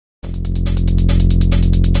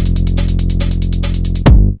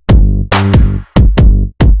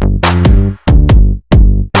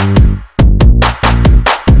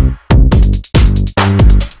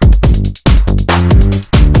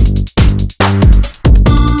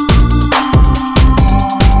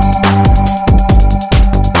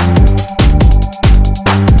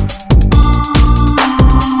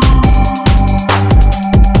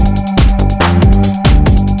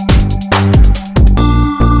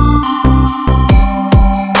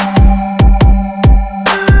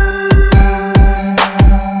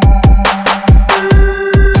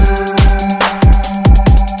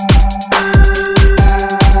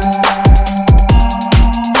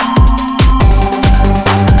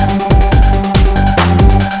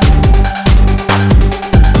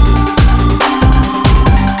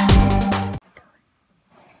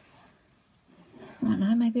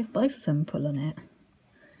both of them pull on it.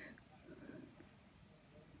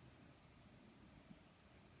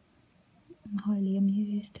 I'm highly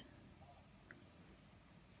amused.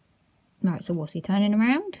 Right, so what's he turning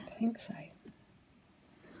around? I think so.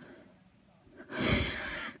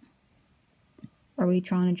 Are we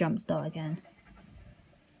trying to jumpstart again?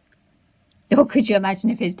 Or could you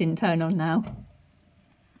imagine if his didn't turn on now?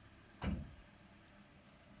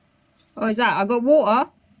 Oh, is that? I got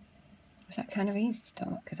water. Is that kind of easy to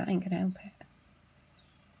start? Because that ain't going to help it.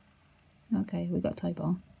 Okay, we got a tow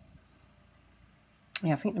bar.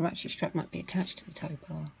 Yeah, I think the ratchet strap might be attached to the tow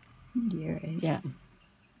bar. Yeah, it is. Yeah.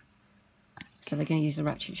 So they're going to use the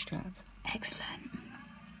ratchet strap. Excellent.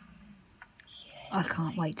 I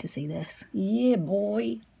can't wait to see this. Yeah,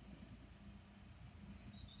 boy.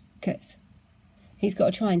 Because he's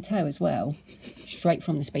got to try and tow as well. Straight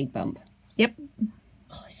from the speed bump. Yep.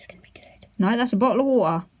 Oh, this is going to be good. No, that's a bottle of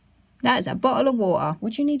water. That is a bottle of water.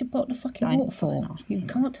 What do you need a bottle of fucking Don't water for? fucking ask me. You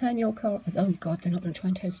can't turn your car... Oh, God, they're not going to try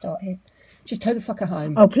and tow start it. Just tow the fucker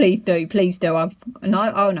home. Oh, please do. Please do.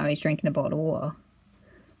 No, oh, no, he's drinking a bottle of water.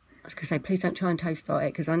 I was going to say, please don't try and tow start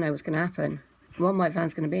it, because I know what's going to happen. One white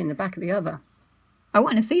van's going to be in the back of the other. I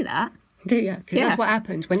want to see that. Do you? Because Yeah. that's what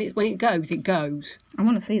happens. When it goes, it goes. I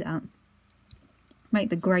want to see that. Make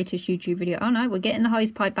the greatest YouTube video. Oh, no, we're getting the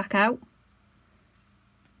hose pipe back out.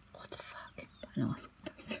 What the fuck? Don't ask.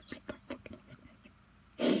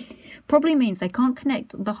 Probably means they can't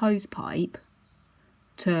connect the hose pipe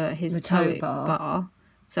to his The tow tow bar. bar.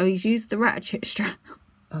 So he's used the ratchet strap.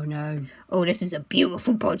 Oh, no. Oh, this is a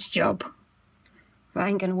beautiful bodge job. That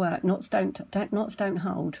ain't going to work. Knots don't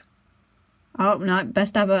hold. Oh, no,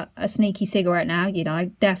 best have a sneaky cigarette now. You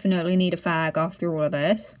know, definitely need a fag after all of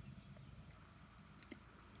this.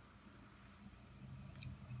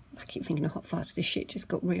 I keep thinking of Hot Fuzz. This shit just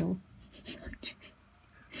got real.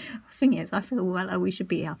 Thing is, I feel well, we should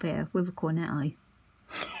be up here with a cornetto.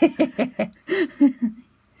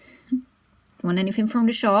 Want anything from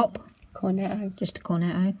the shop? Cornetto. Just a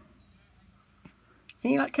cornetto. Are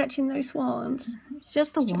you like catching those swans? It's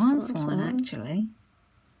just the Just one one swan, swan. actually.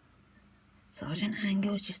 Sergeant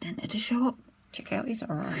Angel's just entered the shop. Check out his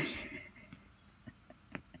eyes.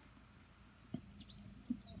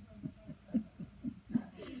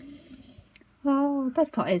 Oh, the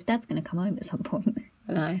best part is Dad's going to come home at some point.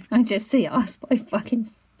 I know. I just see us both fucking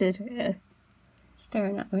stood here.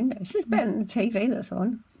 Staring out the window. This is better than the TV that's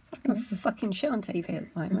on. I'm fucking shit on TV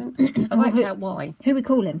at the moment. I Oh, worked who- out why. Who we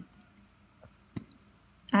call him?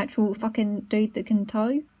 Actual fucking dude that can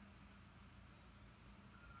tow?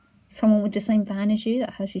 Someone with the same van as you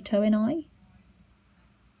that has your towing eye?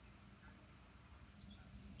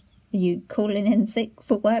 Are you calling in sick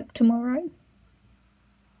for work tomorrow?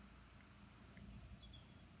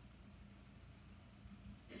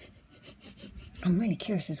 I'm really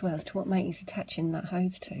curious as well as to what mate he's attaching that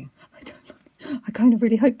hose to. I don't know. I kind of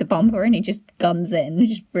really hope the bumper and he just guns in and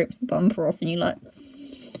just rips the bumper off and you're like,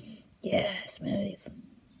 yeah, smooth.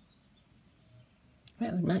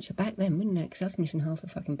 That would match the back then, wouldn't it? Because that's missing half the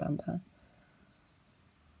fucking bumper.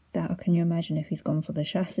 That, or can you imagine if he's gone for the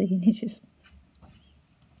chassis and he just...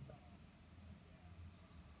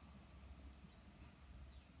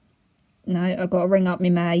 No, I've got to ring up my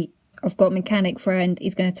mate. I've got a mechanic friend.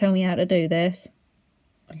 He's going to tell me how to do this.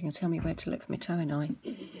 Are you going to tell me where to look for my towing eye?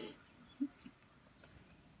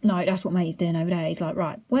 No, that's what mate's doing over there. He's like,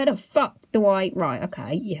 right, where the fuck do I... Right,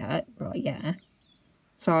 okay, yeah, right, yeah.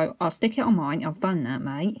 So, I'll stick it on mine. I've done that,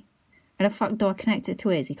 mate. Where the fuck do I connect it to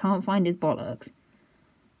his? He can't find his bollocks.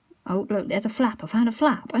 Oh, look, there's a flap. I found a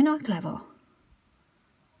flap. I know, clever.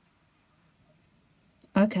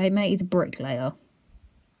 Okay, mate, he's a bricklayer.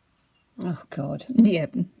 Oh, God. Yeah.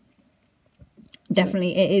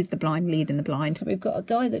 Definitely, it is the blind leading the blind. So we've got a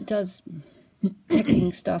guy that does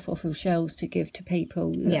picking stuff off of shelves to give to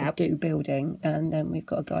people that Yeah. do building, and then we've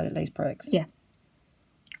got a guy that lays bricks. Yeah.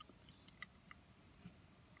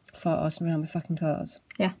 Fart arsing around with fucking cars.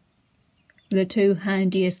 Yeah. The two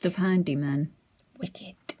handiest of handymen.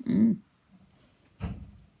 Wicked. Mm.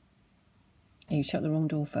 You shut the wrong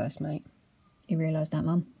door first, mate. You realise that,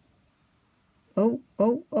 Mum? Oh,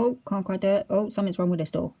 can't quite do it. Oh, something's wrong with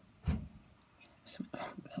this door.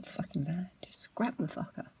 That fucking van. Just scrap the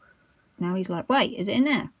fucker. Now he's like, wait, is it in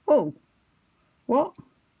there? Oh. What?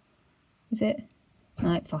 Is it?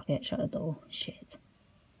 No, fuck it, shut the door. Shit.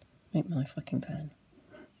 Make my fucking van.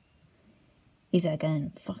 He's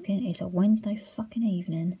again, fucking, it's a Wednesday fucking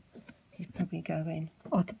evening. He's probably going.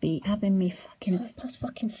 I could be having me fucking... It's past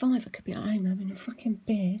fucking 5. I could be at home having a fucking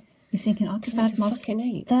beer. He's thinking I could have Something had to my fucking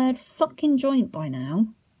eat. third fucking joint by now.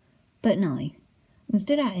 But no. I'm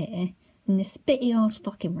stood out here in this spitty ass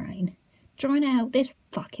fucking rain, trying to help this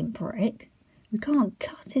fucking prick who can't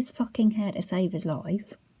cut his fucking hair to save his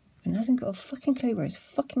life. And hasn't got a fucking clue where his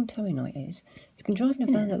fucking towing light is. He's been driving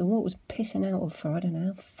a van that the water was pissing out of for I don't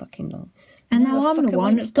know how fucking long. And now I'm the fucking one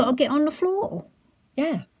won't that's got to stop. get on the floor.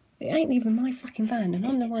 Yeah, it ain't even my fucking van, and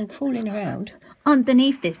I'm the one crawling around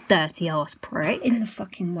Underneath this dirty ass prick. in the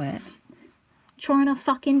fucking wet. Trying to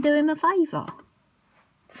fucking do him a favour.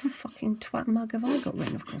 Fucking twat mug have I got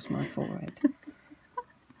written across my forehead?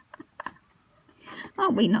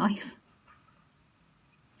 Aren't we nice?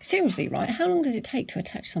 Seriously, right? How long does it take to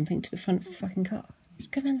attach something to the front of the fucking car?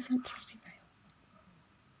 Just go down the front chassis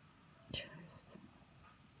rail.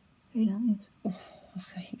 Who knows? Oh,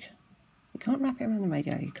 you can't wrap it around the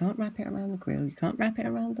radio, you can't wrap it around the grille, you can't wrap it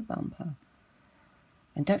around the bumper.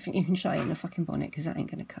 And don't think you can shut it in the fucking bonnet, because that ain't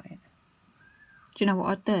going to cut it. Do you know what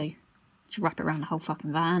I'd do? Just wrap it around the whole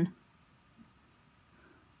fucking van.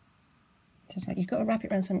 Just like, you've got to wrap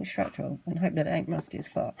it around something structural and hope that it ain't rusty as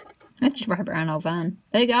fuck. I'd just wrap it around the whole van.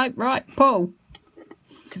 There you go. Right, pull.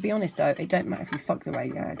 To be honest though, it don't matter if you fuck the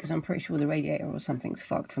radiator, because I'm pretty sure the radiator or something's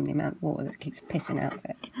fucked from the amount of water that keeps pissing out of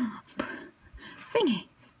it. Thing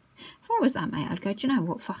is, if I was that mate, I'd go, do you know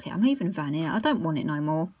what? Fuck it. I'm leaving the van here. I don't want it no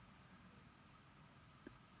more.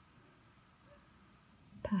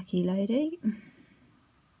 Packy lady.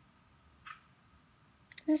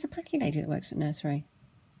 There's a packy lady that works at nursery.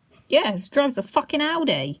 Yes, drives a fucking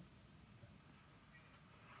Audi.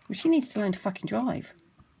 Well, she needs to learn to fucking drive.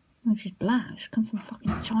 Oh, she's black. She comes from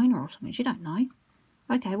fucking China or something. She don't know.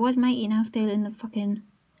 Okay, why is matey now stealing the fucking...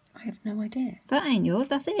 I have no idea. That ain't yours,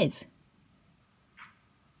 that's his.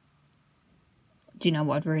 Do you know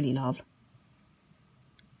what I'd really love?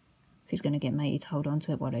 If he's going to get matey to hold on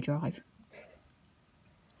to it while they drive.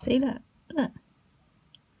 See, look. Look.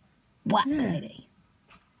 Whack, Yeah. lady.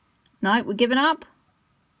 No, we're giving up.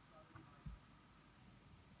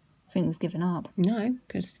 I think we've given up. No,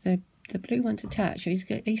 because the blue one's attached.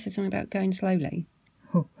 He said something about going slowly.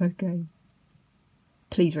 Oh, okay.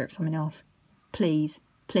 Please rip something off. Please,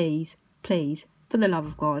 please, please. For the love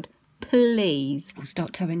of God. Please. We'll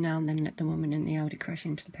start towing now and then let the woman in the Audi crash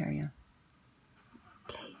into the Perrier.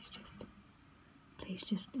 Please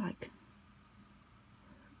just, like,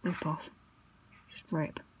 rip off. Just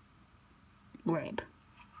rip. Rip.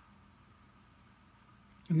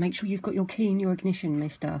 And make sure you've got your key in your ignition,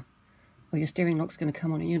 mister. Or your steering lock's going to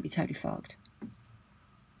come on and you'll be totally fucked.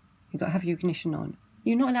 You've got to have your ignition on.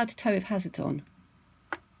 You're not allowed to tow with hazards on.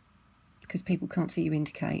 Because people can't see you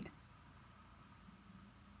indicate.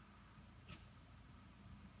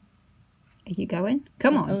 Are you going?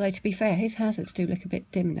 Come on. Although, to be fair, his hazards do look a bit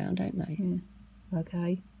dim now, don't they? Yeah.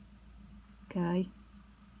 Okay. Okay.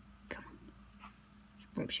 Come on.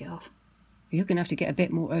 Just rip shit off. You're going to have to get a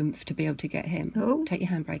bit more oomph to be able to get him. Oh. Take your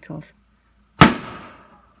handbrake off.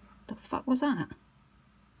 The fuck was that?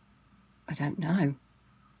 I don't know.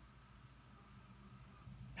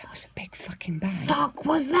 That was a big fucking bang. Fuck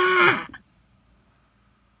was that?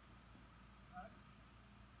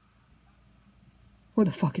 What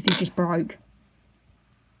the fuck is he just broke?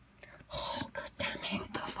 Oh, god damn it.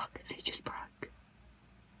 What the fuck is he just broke? Do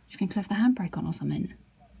you think he'll have the handbrake on or something?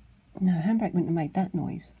 No, handbrake wouldn't have made that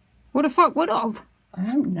noise. What the fuck would have? I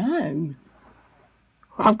don't know.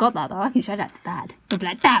 I've got that though. I can show that to Dad. He'll be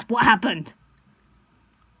like, Dad, what happened?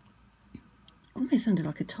 Almost sounded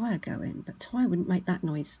like a tyre going, but tyre wouldn't make that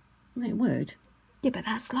noise. It would. Yeah, but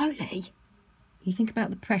that's slowly. You think about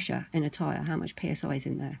the pressure in a tyre, how much PSI is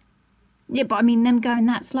in there. Yeah, but I mean them going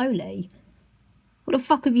that slowly. What the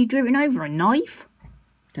fuck have you driven over? A knife?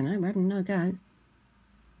 Don't know, we're having no go.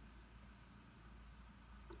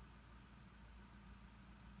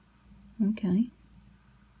 Okay.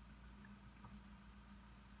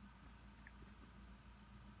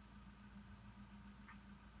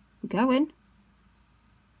 We're going.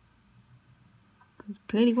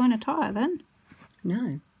 Clearly weren't a tyre then.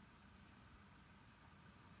 No.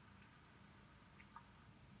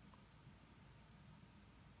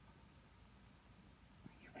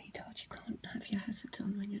 You retard, you can't have your hazards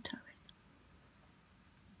on when you're towing.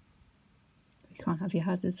 You can't have your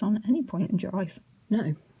hazards on at any point in drive.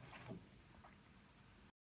 No.